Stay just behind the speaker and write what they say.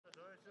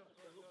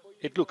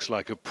It looks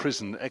like a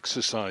prison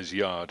exercise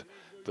yard,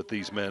 but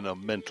these men are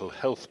mental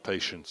health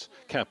patients,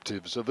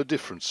 captives of a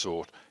different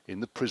sort in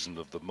the prison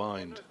of the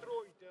mind.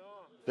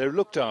 They're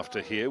looked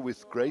after here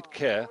with great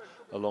care,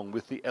 along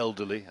with the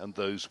elderly and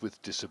those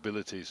with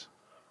disabilities.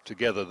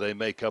 Together they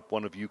make up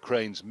one of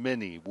Ukraine's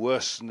many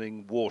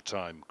worsening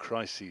wartime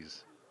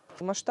crises.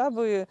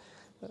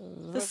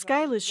 The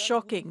scale is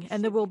shocking,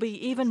 and there will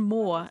be even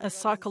more as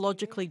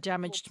psychologically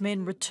damaged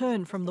men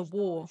return from the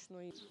war.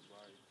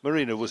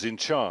 Marina was in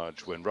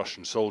charge when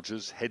Russian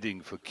soldiers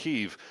heading for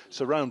Kyiv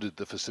surrounded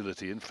the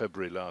facility in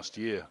February last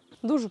year.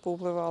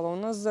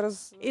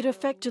 It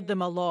affected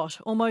them a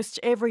lot. Almost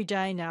every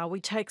day now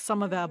we take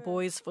some of our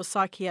boys for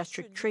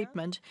psychiatric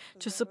treatment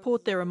to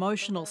support their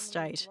emotional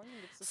state.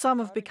 Some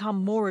have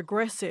become more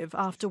aggressive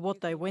after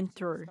what they went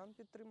through.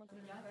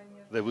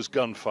 There was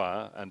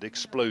gunfire and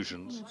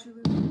explosions.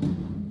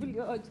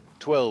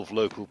 12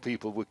 local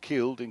people were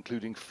killed,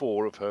 including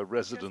 4 of her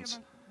residents.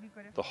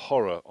 The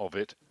horror of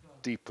it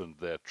deepened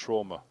their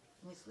trauma.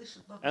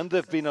 And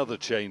there have been other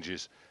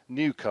changes.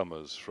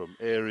 Newcomers from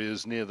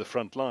areas near the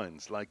front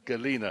lines, like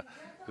Galina,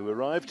 who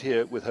arrived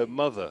here with her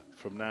mother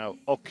from now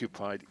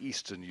occupied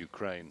eastern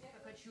Ukraine.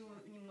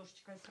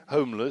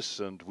 Homeless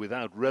and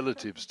without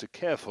relatives to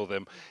care for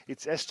them,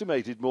 it's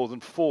estimated more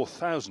than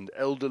 4,000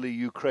 elderly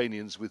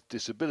Ukrainians with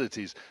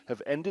disabilities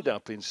have ended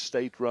up in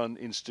state-run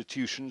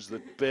institutions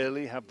that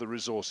barely have the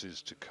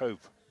resources to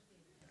cope.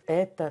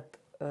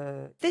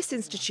 This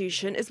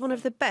institution is one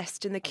of the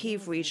best in the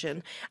Kyiv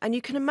region, and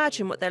you can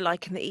imagine what they're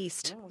like in the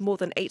east, more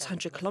than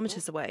 800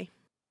 kilometers away.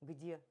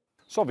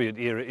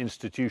 Soviet-era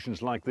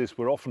institutions like this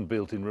were often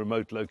built in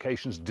remote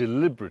locations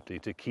deliberately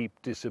to keep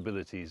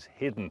disabilities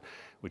hidden,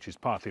 which is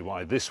partly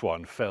why this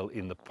one fell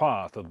in the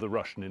path of the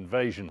Russian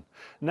invasion.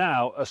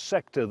 Now, a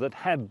sector that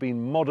had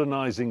been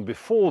modernizing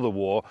before the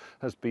war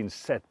has been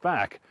set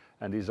back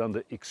and is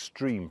under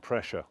extreme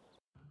pressure.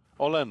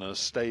 Olena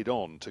stayed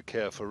on to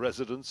care for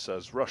residents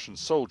as Russian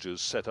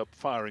soldiers set up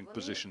firing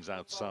positions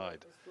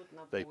outside.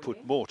 They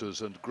put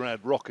mortars and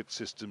Grad rocket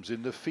systems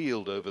in the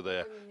field over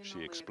there,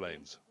 she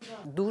explains.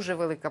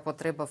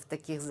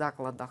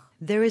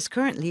 There is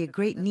currently a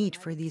great need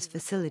for these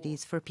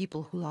facilities for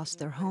people who lost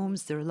their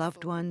homes, their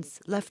loved ones,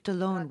 left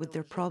alone with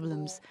their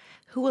problems.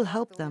 Who will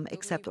help them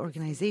except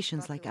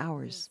organizations like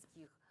ours?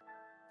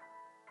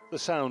 The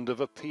sound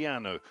of a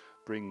piano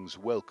brings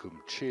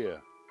welcome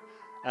cheer.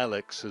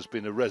 Alex has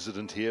been a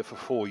resident here for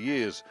 4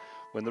 years.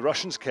 When the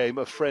Russians came,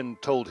 a friend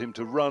told him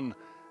to run,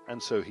 and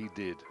so he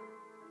did,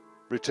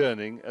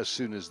 returning as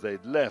soon as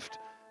they'd left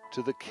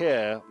to the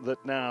care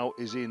that now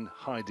is in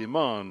high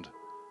demand,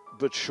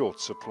 but short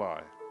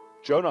supply.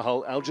 Jonah,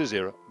 Al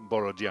Jazeera,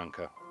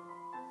 Borodyanka.